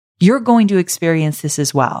you're going to experience this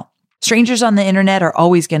as well. Strangers on the internet are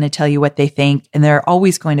always going to tell you what they think, and they're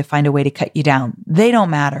always going to find a way to cut you down. They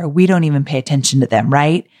don't matter. We don't even pay attention to them,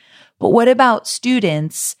 right? But what about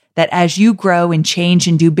students that as you grow and change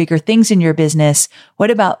and do bigger things in your business,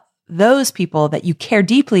 what about those people that you care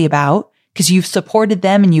deeply about because you've supported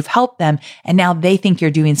them and you've helped them, and now they think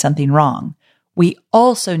you're doing something wrong? We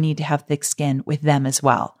also need to have thick skin with them as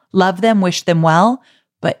well. Love them, wish them well,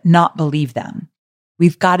 but not believe them.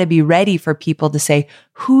 We've got to be ready for people to say,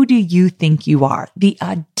 who do you think you are? The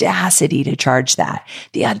audacity to charge that,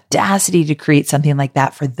 the audacity to create something like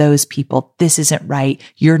that for those people. This isn't right.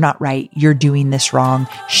 You're not right. You're doing this wrong.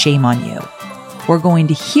 Shame on you. We're going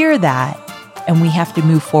to hear that, and we have to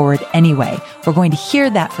move forward anyway. We're going to hear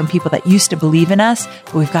that from people that used to believe in us,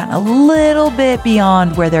 but we've gotten a little bit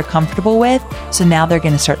beyond where they're comfortable with. So now they're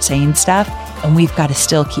going to start saying stuff, and we've got to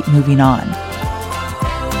still keep moving on.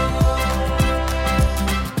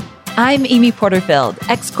 I'm Amy Porterfield,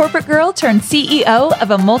 ex-corporate girl turned CEO of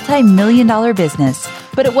a multi-million-dollar business.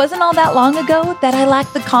 But it wasn't all that long ago that I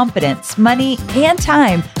lacked the confidence, money, and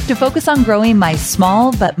time to focus on growing my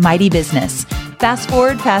small but mighty business. Fast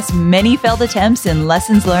forward past many failed attempts and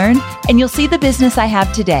lessons learned, and you'll see the business I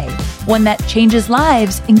have today, one that changes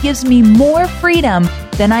lives and gives me more freedom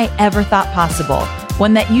than I ever thought possible,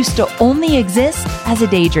 one that used to only exist as a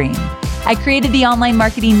daydream. I created the Online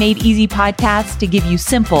Marketing Made Easy podcast to give you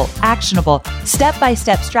simple, actionable,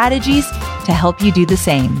 step-by-step strategies to help you do the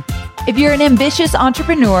same. If you're an ambitious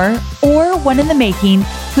entrepreneur or one in the making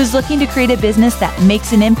who's looking to create a business that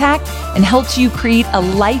makes an impact and helps you create a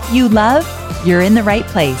life you love, you're in the right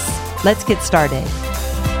place. Let's get started.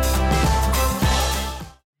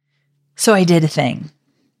 So I did a thing.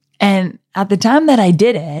 And at the time that I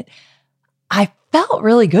did it, I felt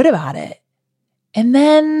really good about it. And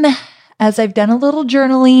then as I've done a little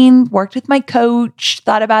journaling, worked with my coach,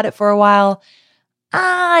 thought about it for a while,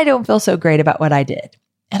 I don't feel so great about what I did.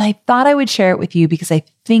 And I thought I would share it with you because I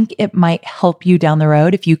think it might help you down the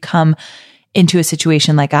road if you come into a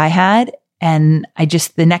situation like I had. And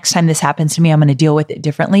the next time this happens to me, I'm going to deal with it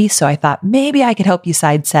differently. So I thought maybe I could help you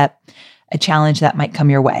sidestep a challenge that might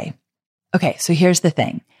come your way. Okay, so here's the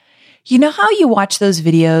thing. You know how you watch those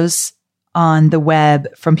videos on the web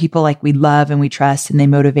from people like we love and we trust, and they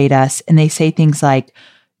motivate us, and they say things like,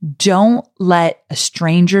 don't let a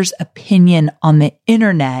stranger's opinion on the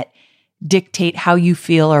internet dictate how you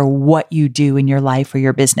feel or what you do in your life or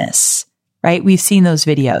your business, right? We've seen those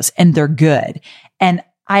videos and they're good. And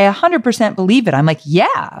I 100% believe it. I'm like,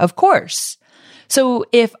 yeah, of course. So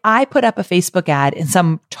if I put up a Facebook ad and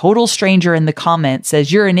some total stranger in the comments says,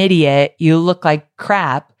 you're an idiot, you look like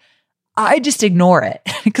crap, I just ignore it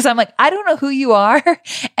because I'm like, I don't know who you are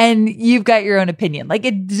and you've got your own opinion. Like,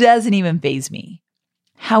 it doesn't even faze me.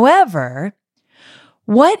 However,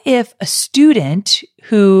 what if a student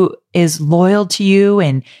who is loyal to you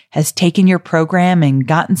and has taken your program and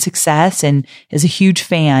gotten success and is a huge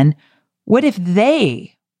fan, what if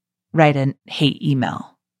they write a hate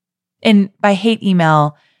email? And by hate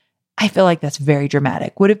email, I feel like that's very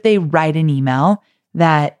dramatic. What if they write an email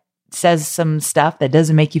that says some stuff that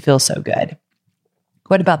doesn't make you feel so good?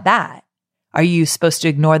 What about that? Are you supposed to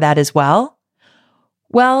ignore that as well?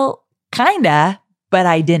 Well, kinda, but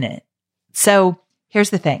I didn't. So here's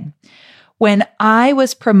the thing. When I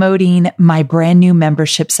was promoting my brand new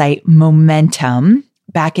membership site, Momentum,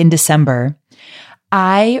 back in December,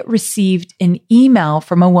 I received an email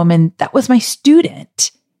from a woman that was my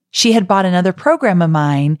student. She had bought another program of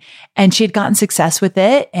mine and she had gotten success with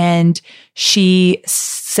it. And she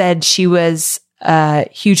said she was a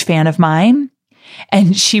huge fan of mine.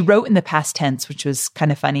 And she wrote in the past tense, which was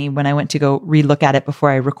kind of funny when I went to go relook at it before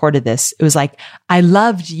I recorded this. It was like, I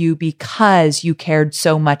loved you because you cared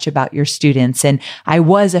so much about your students. And I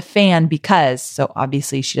was a fan because, so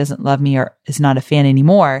obviously she doesn't love me or is not a fan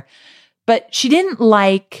anymore, but she didn't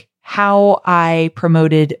like how I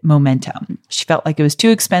promoted Momentum. She felt like it was too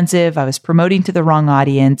expensive. I was promoting to the wrong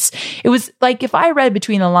audience. It was like, if I read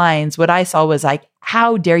between the lines, what I saw was like,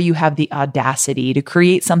 how dare you have the audacity to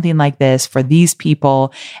create something like this for these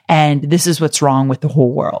people? And this is what's wrong with the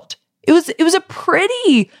whole world. It was a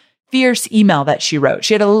pretty fierce email that she wrote.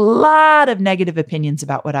 She had a lot of negative opinions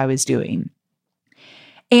about what I was doing.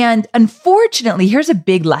 And unfortunately, here's a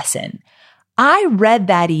big lesson. I read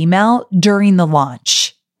that email during the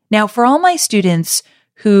launch. Now, for all my students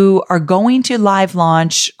who are going to live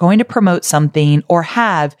launch, going to promote something, or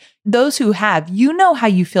those who have, you know how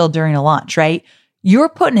you feel during a launch, right? You're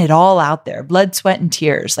putting it all out there, blood, sweat, and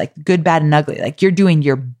tears, like good, bad, and ugly. Like you're doing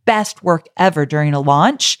your best work ever during a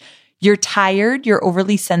launch. You're tired. You're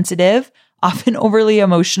overly sensitive. often overly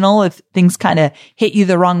emotional if things kind of hit you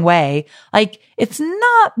the wrong way. Like, it's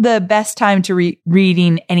not the best time to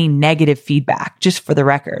reading any negative feedback, just for the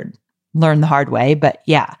record. Learn the hard way, but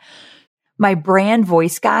yeah. My brand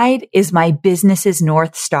voice guide is my business's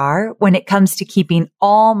North Star when it comes to keeping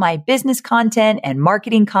all my business content and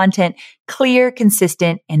marketing content clear,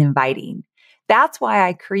 consistent, and inviting. That's why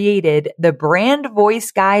I created the Brand Voice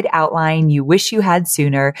Guide Outline You Wish You Had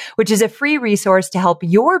Sooner, which is a free resource to help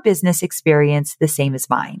your business experience the same as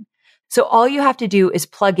mine. So all you have to do is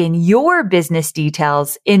plug in your business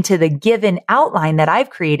details into the given outline that I've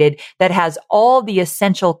created that has all the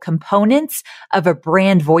essential components of a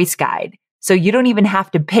brand voice guide. So you don't even have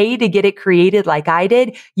to pay to get it created like I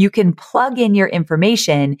did. You can plug in your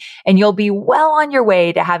information and you'll be well on your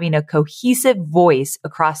way to having a cohesive voice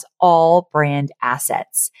across all brand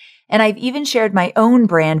assets. And I've even shared my own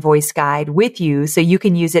brand voice guide with you so you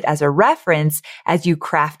can use it as a reference as you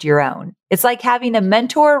craft your own. It's like having a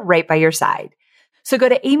mentor right by your side. So go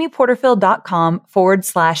to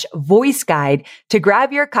amyporterfield.com/voice guide to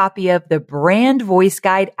grab your copy of the Brand Voice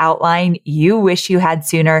Guide Outline You Wish You Had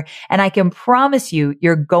Sooner. And I can promise you,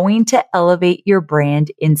 you're going to elevate your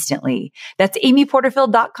brand instantly. That's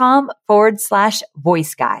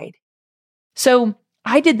amyporterfield.com/voice guide. So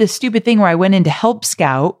I did this stupid thing where I went into Help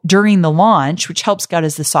Scout during the launch, which Help Scout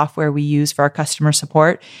is the software we use for our customer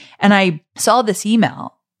support. And I saw this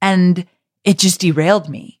email and it just derailed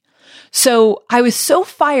me. So I was so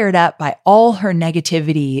fired up by all her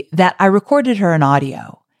negativity that I recorded her an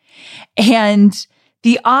audio. And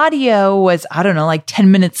the audio was, I don't know, like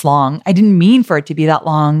 10 minutes long. I didn't mean for it to be that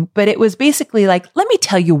long, but it was basically like, let me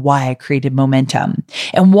tell you why I created Momentum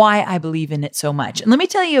and why I believe in it so much. And let me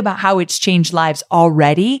tell you about how it's changed lives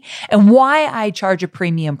already and why I charge a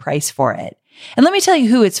premium price for it. And let me tell you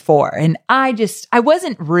who it's for. And I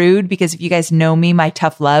wasn't rude because if you guys know me, my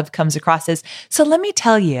tough love comes across as, so let me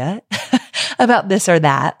tell you about this or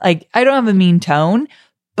that. Like, I don't have a mean tone,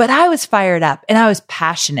 but I was fired up and I was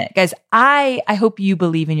passionate. Guys, I hope you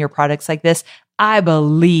believe in your products like this. I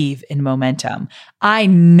believe in Momentum. I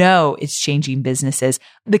know it's changing businesses.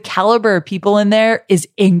 The caliber of people in there is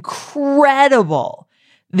incredible.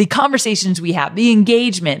 The conversations we have, the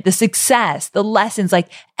engagement, the success, the lessons, like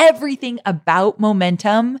everything about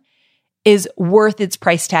Momentum is worth its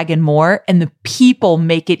price tag and more. And the people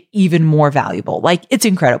make it even more valuable. Like, it's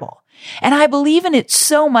incredible. And I believe in it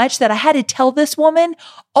so much that I had to tell this woman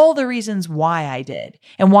all the reasons why I did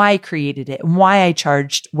and why I created it and why I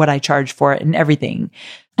charged what I charged for it and everything.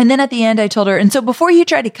 And then at the end, I told her, and so before you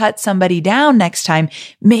try to cut somebody down next time,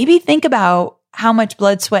 maybe think about how much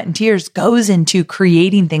blood, sweat, and tears goes into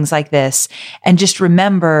creating things like this. And just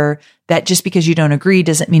remember that just because you don't agree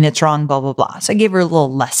doesn't mean it's wrong, blah, blah, blah. So I gave her a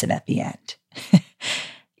little lesson at the end.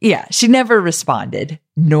 Yeah, she never responded,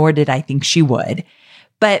 nor did I think she would.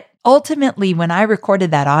 But ultimately, when I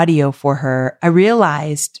recorded that audio for her, I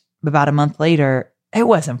realized about a month later, it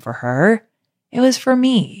wasn't for her. It was for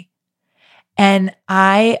me. And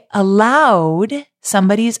I allowed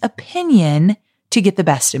somebody's opinion to get the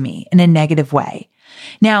best of me in a negative way.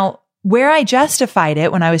 Now, where I justified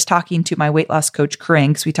it when I was talking to my weight loss coach,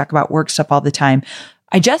 Corinne, because we talk about work stuff all the time,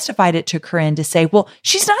 I justified it to Corinne to say, well,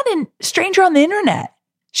 she's not a stranger on the internet.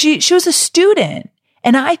 She was a student.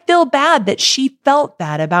 And I feel bad that she felt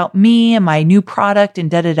that about me and my new product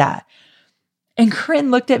and da-da-da. And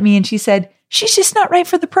Corinne looked at me and she said, she's just not right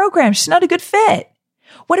for the program. She's not a good fit.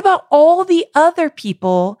 What about all the other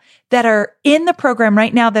people that are in the program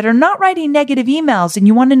right now that are not writing negative emails? And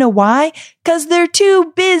you want to know why? Because they're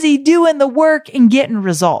too busy doing the work and getting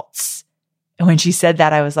results. And when she said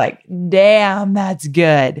that, I was like, damn, that's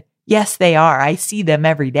good. Yes, they are. I see them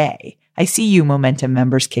every day. I see you Momentum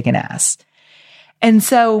members kicking ass. And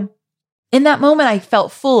so in that moment, I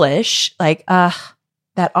felt foolish. Like,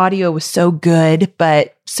 that audio was so good,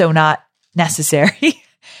 but so not necessary.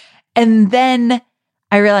 And then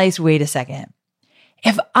I realized, wait a second.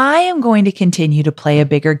 If I am going to continue to play a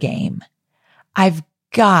bigger game, I've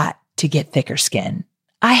got to get thicker skin.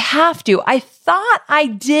 I have to. I thought I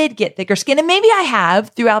did get thicker skin, and maybe I have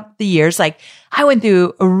throughout the years. Like, I went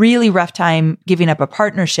through a really rough time giving up a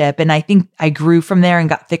partnership, and I think I grew from there and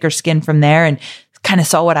got thicker skin from there and kind of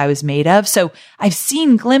saw what I was made of. So I've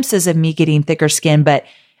seen glimpses of me getting thicker skin, but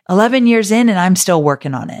 11 years in and I'm still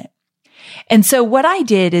working on it. And so what I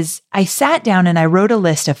did is I sat down and I wrote a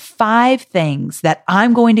list of 5 things that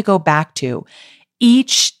I'm going to go back to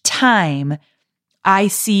each time I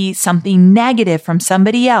see something negative from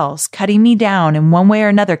somebody else cutting me down in one way or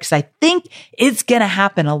another, because I think it's going to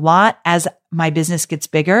happen a lot as my business gets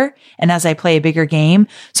bigger and as I play a bigger game.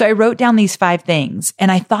 So I wrote down these 5 things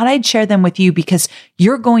and I thought I'd share them with you because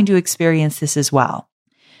you're going to experience this as well.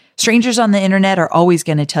 Strangers on the internet are always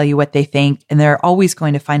going to tell you what they think, and they're always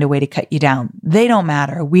going to find a way to cut you down. They don't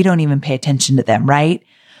matter. We don't even pay attention to them, right?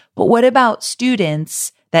 But what about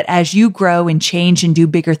students that as you grow and change and do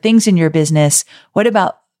bigger things in your business, what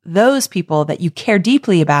about those people that you care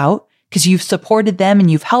deeply about because you've supported them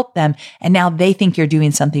and you've helped them, and now they think you're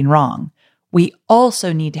doing something wrong? We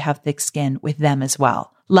also need to have thick skin with them as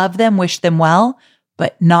well. Love them, wish them well,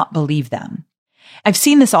 but not believe them. I've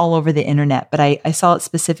seen this all over the internet, but I saw it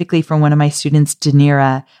specifically from one of my students,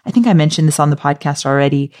 Danira. I think I mentioned this on the podcast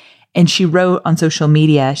already. And she wrote on social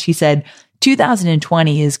media, she said,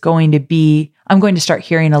 2020 is going to be, I'm going to start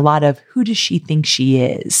hearing a lot of, who does she think she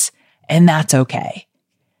is? And that's okay.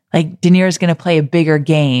 Like Danira is going to play a bigger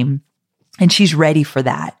game and she's ready for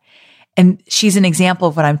that. And she's an example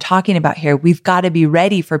of what I'm talking about here. We've got to be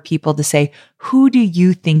ready for people to say, who do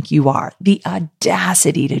you think you are? The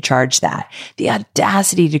audacity to charge that, the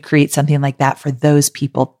audacity to create something like that for those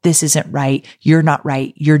people. This isn't right. You're not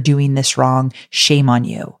right. You're doing this wrong. Shame on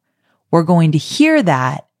you. We're going to hear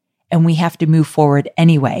that and we have to move forward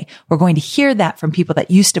anyway. We're going to hear that from people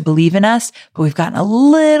that used to believe in us, but we've gotten a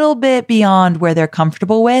little bit beyond where they're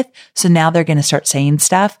comfortable with. So now they're going to start saying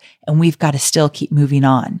stuff and we've got to still keep moving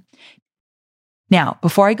on. Now,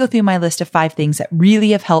 before I go through my list of 5 things that really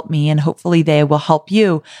have helped me and hopefully they will help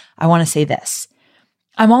you, I want to say this.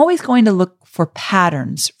 I'm always going to look for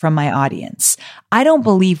patterns from my audience. I don't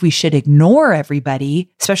believe we should ignore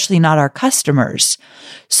everybody, especially not our customers.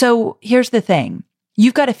 So here's the thing.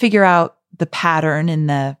 You've got to figure out the pattern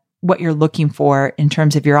and what you're looking for in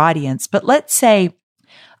terms of your audience. But let's say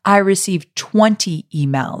I received 20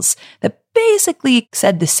 emails that basically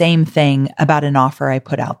said the same thing about an offer I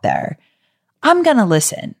put out there. I'm going to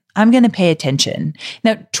listen. I'm going to pay attention.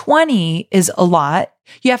 Now, 20 is a lot.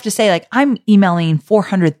 You have to say, like, I'm emailing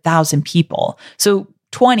 400,000 people. So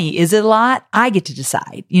 20, is it a lot? I get to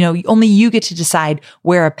decide. Only you get to decide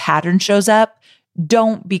where a pattern shows up.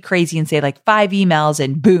 Don't be crazy and say like 5 emails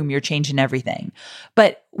and boom, you're changing everything.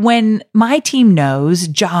 But when my team knows,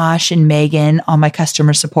 Josh and Megan on my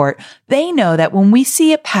customer support, they know that when we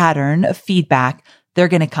see a pattern of feedback, they're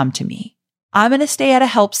going to come to me. I'm going to stay at a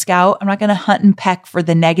help scout. I'm not going to hunt and peck for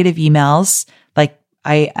the negative emails like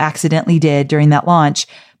I accidentally did during that launch,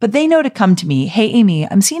 but they know to come to me. Hey, Amy,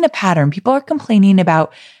 I'm seeing a pattern. People are complaining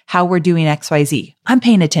about how we're doing XYZ. I'm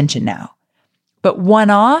paying attention now. But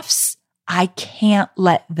one-offs, I can't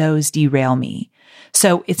let those derail me.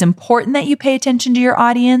 So it's important that you pay attention to your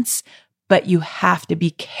audience, but you have to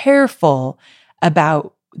be careful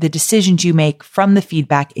about the decisions you make from the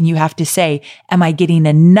feedback. And you have to say, am I getting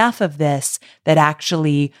enough of this that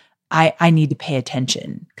actually I need to pay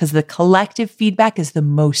attention? Because the collective feedback is the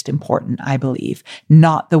most important, I believe,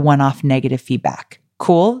 not the one-off negative feedback.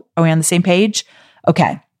 Cool? Are we on the same page?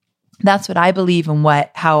 Okay. That's what I believe and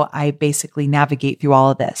how I basically navigate through all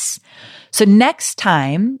of this. So next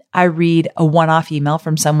time I read a one-off email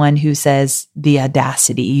from someone who says the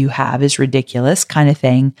audacity you have is ridiculous kind of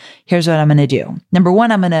thing, here's what I'm going to do. Number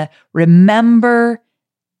 1, I'm going to remember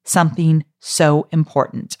something so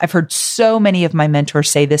important. I've heard so many of my mentors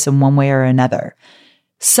say this in one way or another.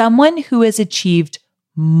 Someone who has achieved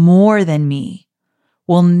more than me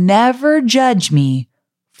will never judge me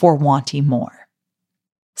for wanting more.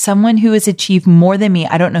 Someone who has achieved more than me.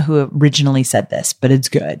 I don't know who originally said this, but it's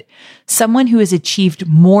good. Someone who has achieved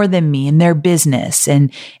more than me in their business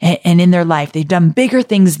and in their life. They've done bigger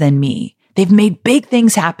things than me. They've made big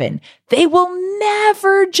things happen. They will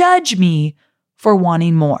never judge me for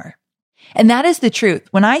wanting more. And that is the truth.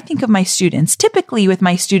 When I think of my students, typically with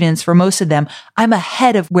my students, for most of them, I'm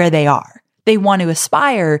ahead of where they are. They want to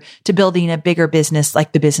aspire to building a bigger business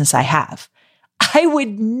like the business I have. I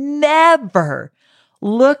would never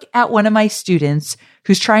look at one of my students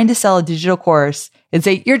who's trying to sell a digital course and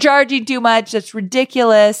say, you're charging too much. That's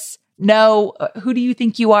ridiculous. No, who do you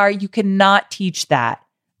think you are? You cannot teach that.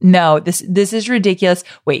 No, this is ridiculous.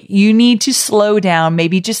 Wait, you need to slow down,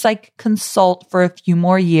 maybe just like consult for a few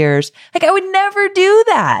more years. Like I would never do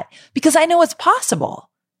that because I know it's possible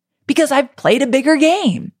because I've played a bigger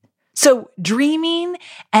game. So dreaming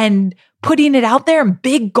and putting it out there and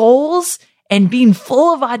big goals and being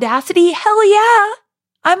full of audacity, hell yeah.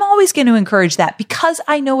 I'm always going to encourage that because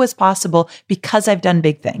I know it's possible because I've done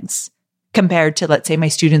big things compared to, let's say, my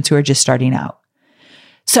students who are just starting out.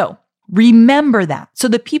 So Remember that. So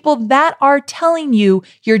the people that are telling you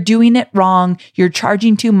you're doing it wrong, you're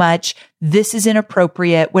charging too much, this is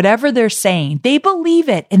inappropriate, whatever they're saying, they believe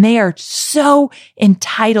it and they are so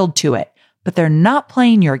entitled to it, but they're not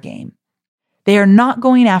playing your game. They are not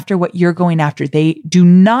going after what you're going after. They do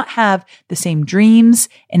not have the same dreams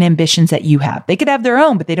and ambitions that you have. They could have their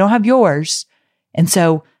own, but they don't have yours. And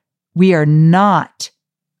so we are not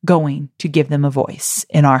going to give them a voice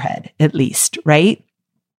in our head, at least, right?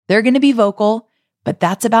 They're going to be vocal, but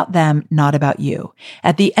that's about them, not about you.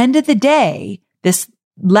 At the end of the day, this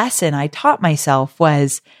lesson I taught myself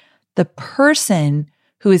was the person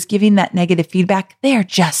who is giving that negative feedback, they're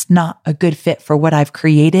just not a good fit for what I've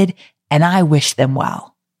created, and I wish them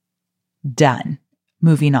well. Done.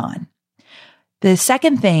 Moving on. The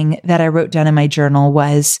second thing that I wrote down in my journal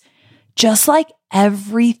was, just like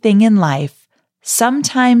everything in life,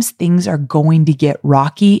 sometimes things are going to get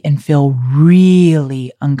rocky and feel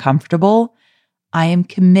really uncomfortable. I am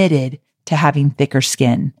committed to having thicker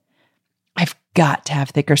skin. I've got to have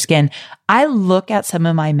thicker skin. I look at some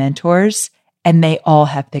of my mentors and they all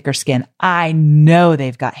have thicker skin. I know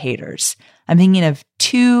they've got haters. I'm thinking of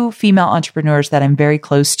 2 female entrepreneurs that I'm very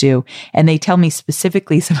close to, and they tell me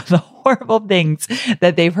specifically some of the horrible things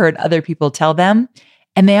that they've heard other people tell them,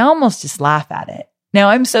 and they almost just laugh at it. Now,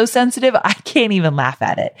 I'm so sensitive, I can't even laugh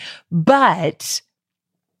at it, but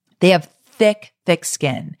they have thick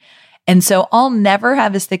skin. And so I'll never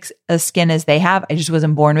have as thick a skin as they have. I just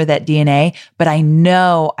wasn't born with that DNA, but I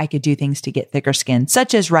know I could do things to get thicker skin,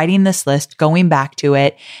 such as writing this list, going back to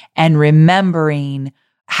it, and remembering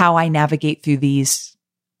how I navigate through these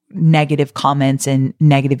negative comments and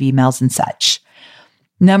negative emails and such.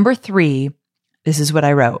 Number 3, this is what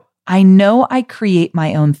I wrote. I know I create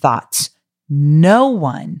my own thoughts. No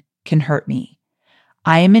one can hurt me.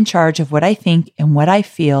 I am in charge of what I think and what I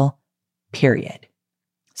feel, period.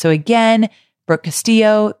 So again, Brooke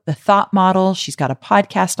Castillo, the thought model, she's got a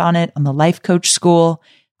podcast on it on the Life Coach School.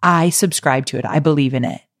 I subscribe to it. I believe in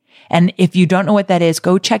it. And if you don't know what that is,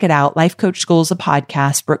 go check it out. Life Coach School is a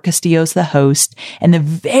podcast. Brooke Castillo is the host. And the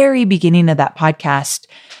very beginning of that podcast,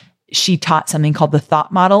 she taught something called the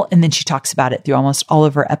thought model. And then she talks about it through almost all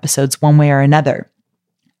of her episodes one way or another.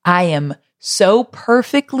 I am so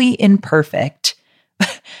perfectly imperfect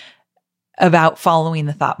about following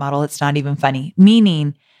the thought model. It's not even funny.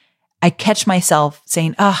 Meaning I catch myself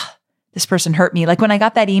saying, this person hurt me. Like when I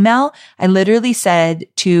got that email, I literally said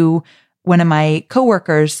to one of my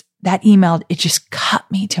coworkers, that email, it just cut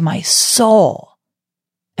me to my soul.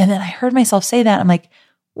 And then I heard myself say that. I'm like,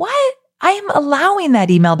 what? I am allowing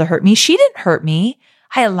that email to hurt me. She didn't hurt me.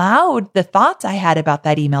 I allowed the thoughts I had about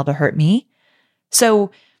that email to hurt me.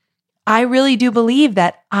 So I really do believe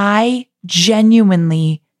that I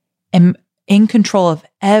genuinely am in control of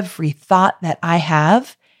every thought that I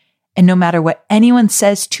have. And no matter what anyone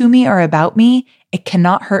says to me or about me, it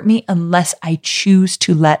cannot hurt me unless I choose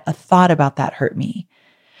to let a thought about that hurt me.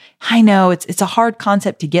 I know it's a hard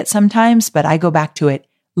concept to get sometimes, but I go back to it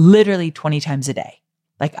literally 20 times a day.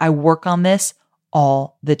 Like I work on this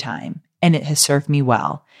all the time and it has served me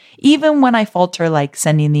well. Even when I falter, like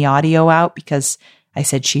sending the audio out because I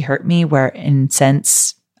said she hurt me, where in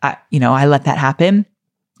sense, I let that happen.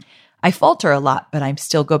 I falter a lot, but I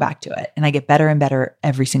still go back to it and I get better and better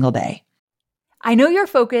every single day. I know you're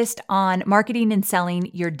focused on marketing and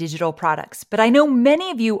selling your digital products, but I know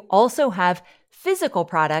many of you also have physical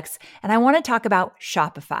products, and I want to talk about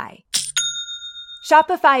Shopify.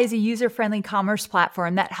 Shopify is a user-friendly commerce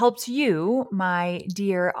platform that helps you, my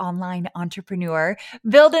dear online entrepreneur,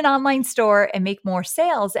 build an online store and make more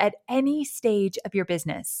sales at any stage of your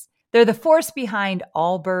business. They're the force behind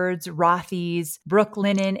Allbirds, Rothy's,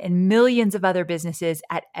 Brooklinen, and millions of other businesses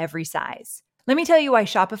at every size. Let me tell you why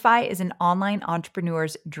Shopify is an online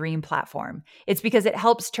entrepreneur's dream platform. It's because it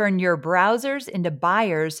helps turn your browsers into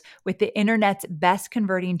buyers with the internet's best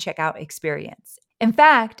converting checkout experience. In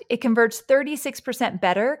fact, it converts 36%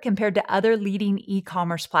 better compared to other leading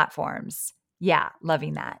e-commerce platforms. Yeah,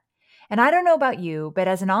 loving that. And I don't know about you, but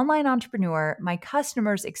as an online entrepreneur, my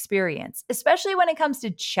customers' experience, especially when it comes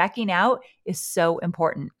to checking out, is so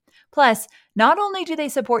important. Plus, not only do they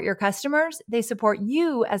support your customers, they support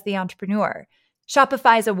you as the entrepreneur.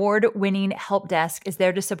 Shopify's award-winning help desk is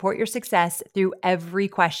there to support your success through every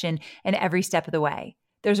question and every step of the way.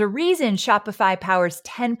 There's a reason Shopify powers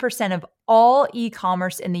 10% of all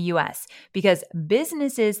e-commerce in the US, because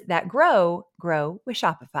businesses that grow with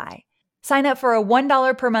Shopify. Sign up for a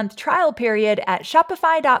 $1 per month trial period at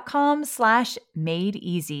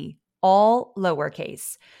shopify.com/madeeasy, all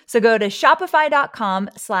lowercase. So go to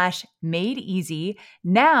shopify.com/madeeasy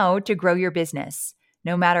now to grow your business.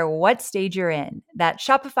 no matter what stage you're in. That's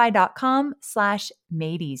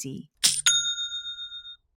shopify.com/madeeasy.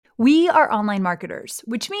 We are online marketers,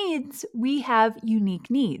 which means we have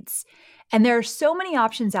unique needs. And there are so many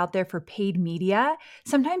options out there for paid media.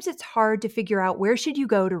 Sometimes it's hard to figure out where should you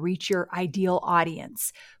go to reach your ideal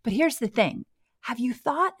audience. But here's the thing. Have you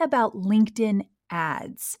thought about LinkedIn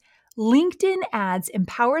ads? LinkedIn ads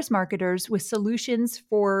empowers marketers with solutions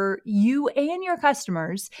for you and your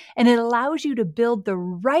customers, and it allows you to build the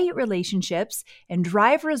right relationships and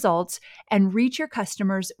drive results and reach your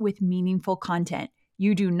customers with meaningful content.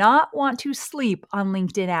 You do not want to sleep on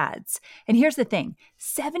LinkedIn ads. And here's the thing,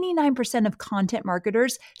 79% of content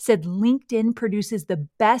marketers said LinkedIn produces the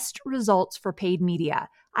best results for paid media.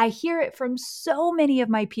 I hear it from so many of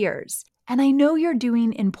my peers. And I know you're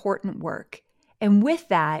doing important work. And with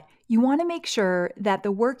that, you want to make sure that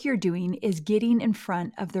the work you're doing is getting in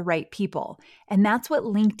front of the right people. And that's what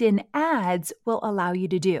LinkedIn ads will allow you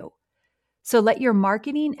to do. So let your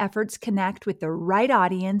marketing efforts connect with the right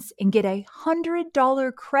audience and get a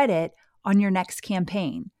 $100 credit on your next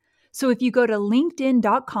campaign. So if you go to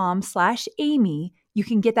linkedin.com/Amy, you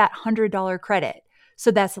can get that $100 credit. So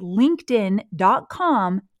that's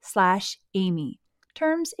linkedin.com/Amy.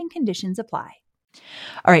 Terms and conditions apply.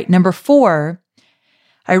 All right. Number 4,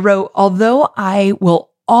 I wrote, although I will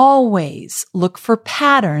always look for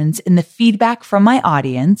patterns in the feedback from my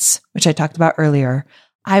audience, which I talked about earlier,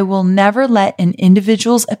 I will never let an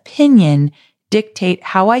individual's opinion dictate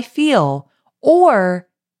how I feel or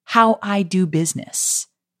how I do business.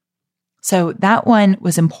 So that one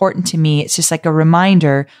was important to me. It's just like a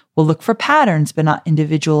reminder. We'll look for patterns, but not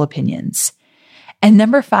individual opinions. And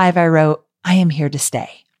number 5, I wrote, I am here to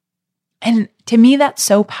stay. And to me, that's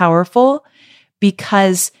so powerful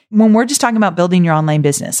because when we're just talking about building your online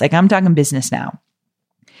business, like I'm talking business now,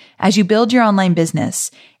 as you build your online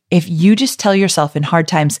business, if you just tell yourself in hard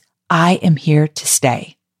times, I am here to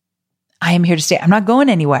stay. I am here to stay. I'm not going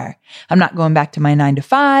anywhere. I'm not going back to my 9 to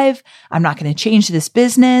 5. I'm not going to change this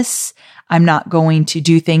business. I'm not going to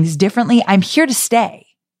do things differently. I'm here to stay.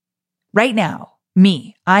 Right now,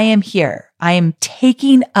 me, I am here. I am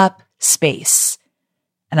taking up space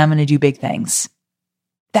and I'm going to do big things.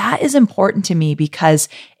 That is important to me because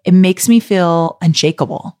it makes me feel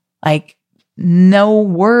unshakable. Like, no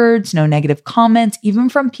words, no negative comments, even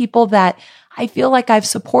from people that I feel like I've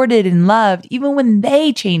supported and loved, even when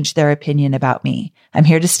they change their opinion about me. I'm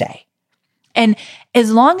here to stay. And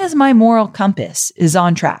as long as my moral compass is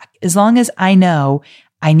on track, as long as I know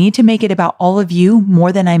I need to make it about all of you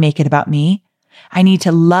more than I make it about me, I need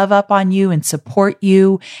to love up on you and support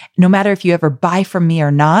you, no matter if you ever buy from me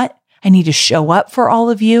or not. I need to show up for all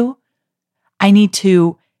of you. I need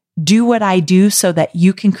to do what I do so that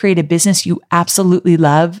you can create a business you absolutely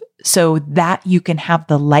love so that you can have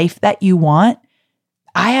the life that you want.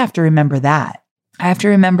 I have to remember that. I have to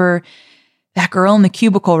remember that girl in the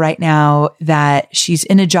cubicle right now, that she's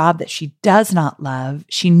in a job that she does not love.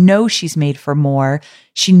 She knows she's made for more.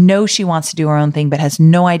 She knows she wants to do her own thing, but has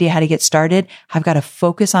no idea how to get started. I've got to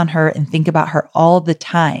focus on her and think about her all the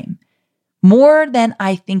time. More than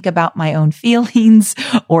I think about my own feelings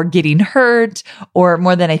or getting hurt, or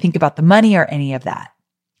more than I think about the money or any of that.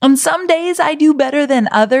 On some days I do better than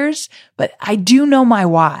others, but I do know my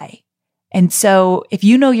why. And so if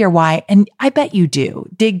you know your why, and I bet you do,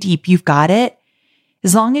 dig deep, you've got it.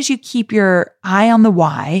 As long as you keep your eye on the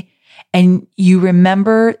why and you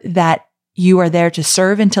remember that you are there to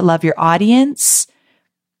serve and to love your audience,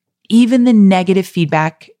 even the negative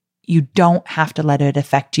feedback, you don't have to let it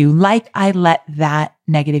affect you like I let that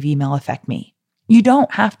negative email affect me. You don't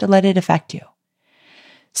have to let it affect you.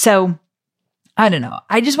 So I don't know.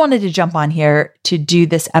 I just wanted to jump on here to do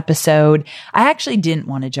this episode. I actually didn't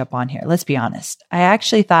want to jump on here. Let's be honest. I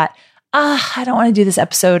actually thought, I don't want to do this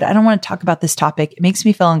episode. I don't want to talk about this topic. It makes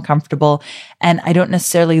me feel uncomfortable. And I don't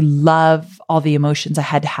necessarily love all the emotions I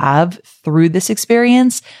had to have through this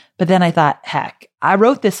experience. But then I thought, heck, I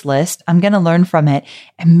wrote this list. I'm going to learn from it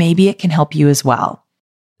and maybe it can help you as well.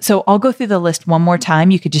 So I'll go through the list one more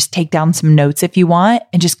time. You could just take down some notes if you want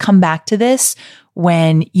and just come back to this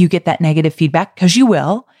when you get that negative feedback, because you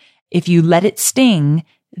will. If you let it sting,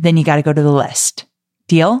 then you got to go to the list.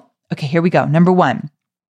 Deal? Okay, here we go. Number 1,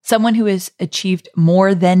 someone who has achieved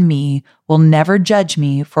more than me will never judge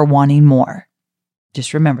me for wanting more.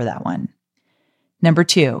 Just remember that one. Number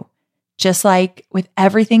 2, just like with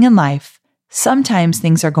everything in life, sometimes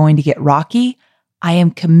things are going to get rocky. I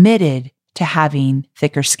am committed to having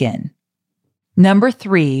thicker skin. Number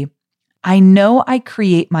 3, I know I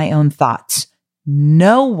create my own thoughts.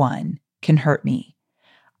 No one can hurt me.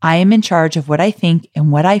 I am in charge of what I think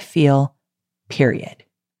and what I feel, period.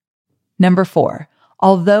 Number 4,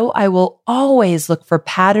 Although I will always look for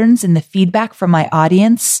patterns in the feedback from my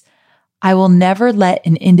audience, I will never let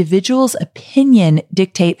an individual's opinion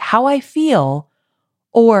dictate how I feel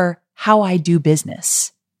or how I do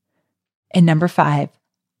business. And number 5,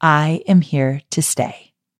 I am here to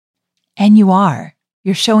stay. And you are.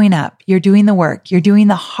 You're showing up. You're doing the work. You're doing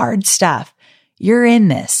the hard stuff. You're in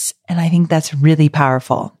this. And I think that's really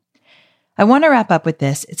powerful. I want to wrap up with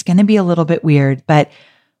this. It's going to be a little bit weird, but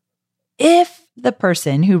if the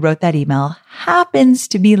person who wrote that email happens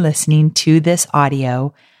to be listening to this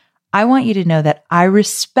audio, I want you to know that I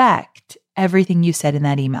respect everything you said in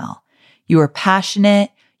that email. You are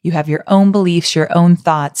passionate. You have your own beliefs, your own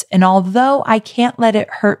thoughts. And although I can't let it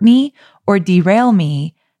hurt me or derail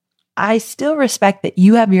me, I still respect that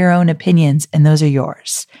you have your own opinions and those are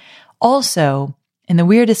yours. Also, in the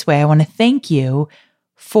weirdest way, I want to thank you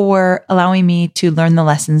for allowing me to learn the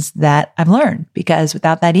lessons that I've learned, because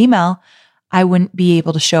without that email, I wouldn't be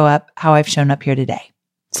able to show up how I've shown up here today.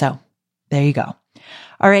 So there you go.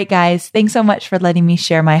 All right, guys, thanks so much for letting me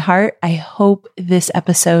share my heart. I hope this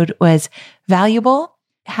episode was valuable.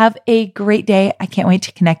 Have a great day. I can't wait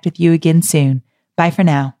to connect with you again soon. Bye for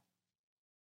now.